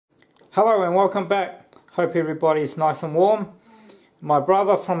Hello and welcome back. Hope everybody's nice and warm. My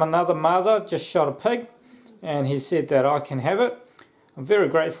brother from another mother just shot a pig and he said that I can have it. I'm very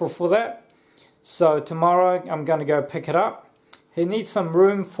grateful for that. So tomorrow I'm going to go pick it up. He needs some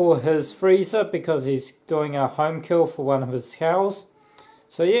room for his freezer because he's doing a home kill for one of his cows.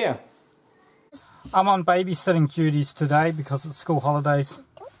 So yeah, I'm on babysitting duties today because it's school holidays.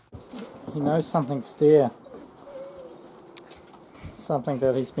 He knows something's there. Something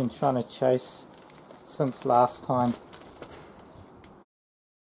that he's been trying to chase since last time.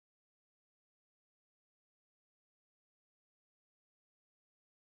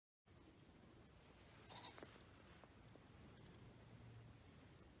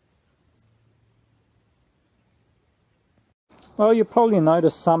 Well, you probably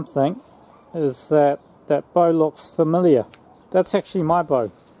noticed something, is that bow looks familiar. That's actually my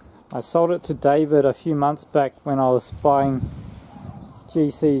bow. I sold it to David a few months back when I was buying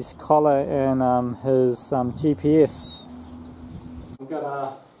GC's collar and his GPS. I'm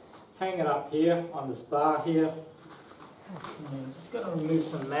gonna hang it up here on this bar here. And I'm just gonna remove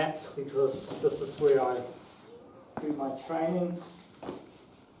some mats because this is where I do my training.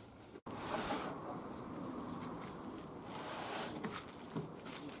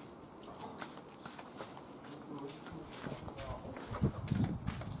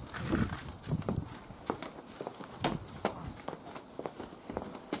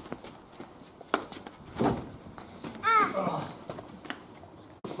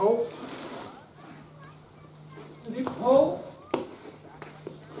 Pull. Did you pull?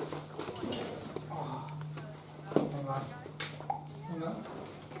 Oh. Hang on. Hang on.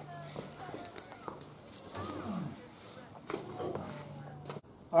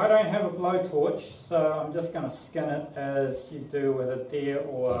 I don't have a blowtorch, so I'm just going to skin it as you do with a deer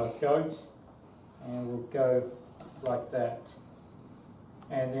or a goat, and we'll go like that.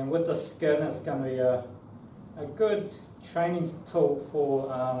 And then with the skin, it's going to be a good training tool for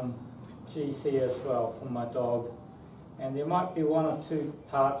GC as well, for my dog. And there might be one or two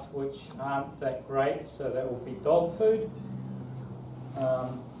parts which aren't that great, so that will be dog food.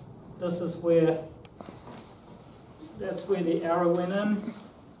 This is where, that's where the arrow went in,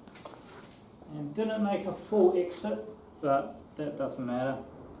 and didn't make a full exit, but that doesn't matter,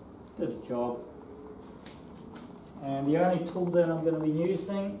 did a job. And the only tool that I'm going to be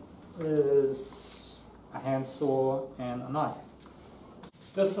using is a handsaw and a knife.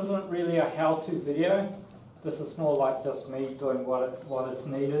 This isn't really a how-to video. This is more like just me doing what is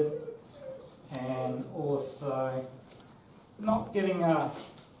needed, and also not getting a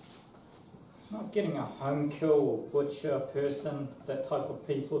home kill or butcher person, that type of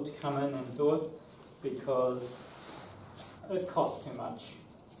people to come in and do it, because it costs too much.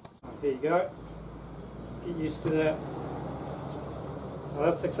 There you go. Get used to that. Well,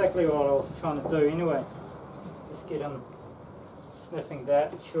 that's exactly what I was trying to do anyway. Just get him sniffing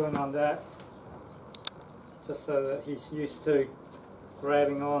that, chewing on that, just so that he's used to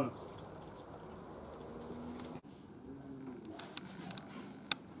grabbing on.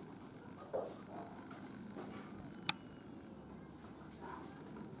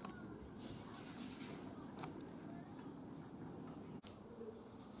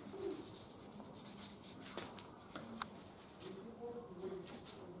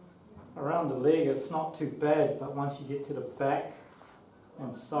 Around the leg it's not too bad, but once you get to the back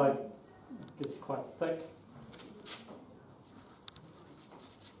and side it gets quite thick.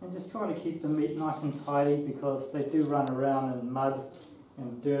 And just try to keep the meat nice and tidy because they do run around in mud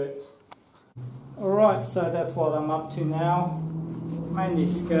and dirt. Alright, so that's what I'm up to now. Mainly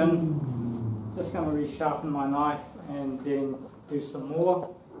skin. Just going to resharpen my knife and then do some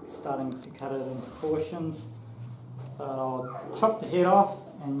more, starting to cut it into portions. But I'll chop the head off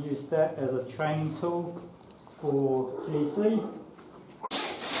and use that as a training tool for GC.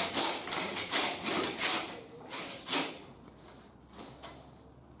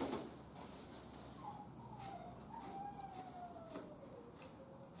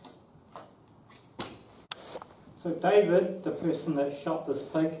 So David, the person that shot this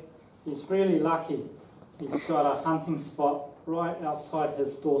pig, he's really lucky. He's got a hunting spot right outside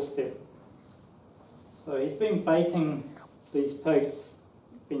his doorstep. So he's been baiting these pigs,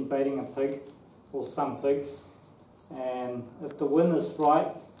 been baiting a pig, or some pigs, and if the wind is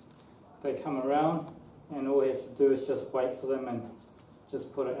right, they come around, and all he has to do is just wait for them and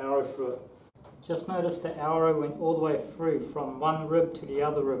just put an arrow through it. Just notice the arrow went all the way through from one rib to the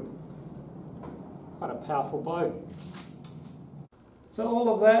other rib. Quite a powerful bow. So all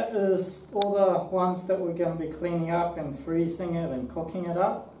of that is all the ones that we're going to be cleaning up and freezing it and cooking it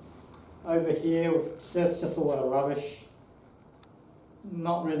up. Over here, that's just a lot of rubbish.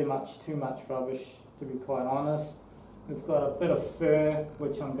 not really too much rubbish, to be quite honest. We've got a bit of fur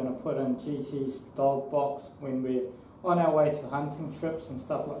which I'm going to put in Gigi's dog box when we're on our way to hunting trips and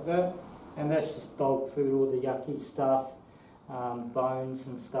stuff like that. And that's just dog food, all the yucky stuff, bones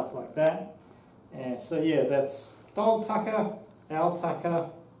and stuff like that. And so yeah, that's dog tucker, owl tucker,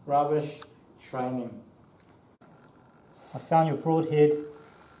 rubbish, training. I found your broadhead.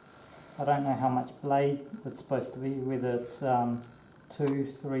 I don't know how much blade it's supposed to be, whether it's 2,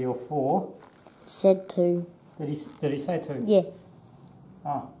 3 or 4. Said 2. Did he say 2? Yeah.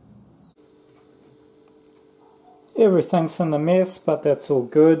 Oh. Everything's in the mess, but that's all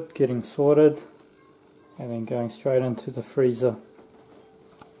good, getting sorted, and then going straight into the freezer.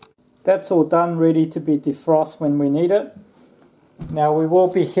 That's all done, ready to be defrost when we need it. Now we will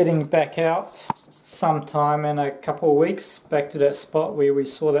be heading back out sometime in a couple of weeks, back to that spot where we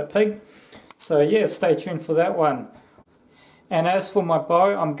saw that pig. So yeah, stay tuned for that one. And as for my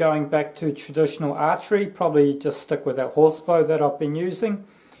bow, I'm going back to traditional archery, probably just stick with that horse bow that I've been using,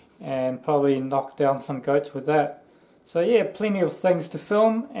 and probably knock down some goats with that. So yeah, plenty of things to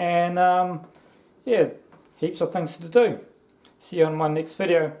film, and yeah, heaps of things to do. See you on my next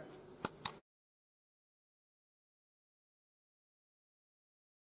video.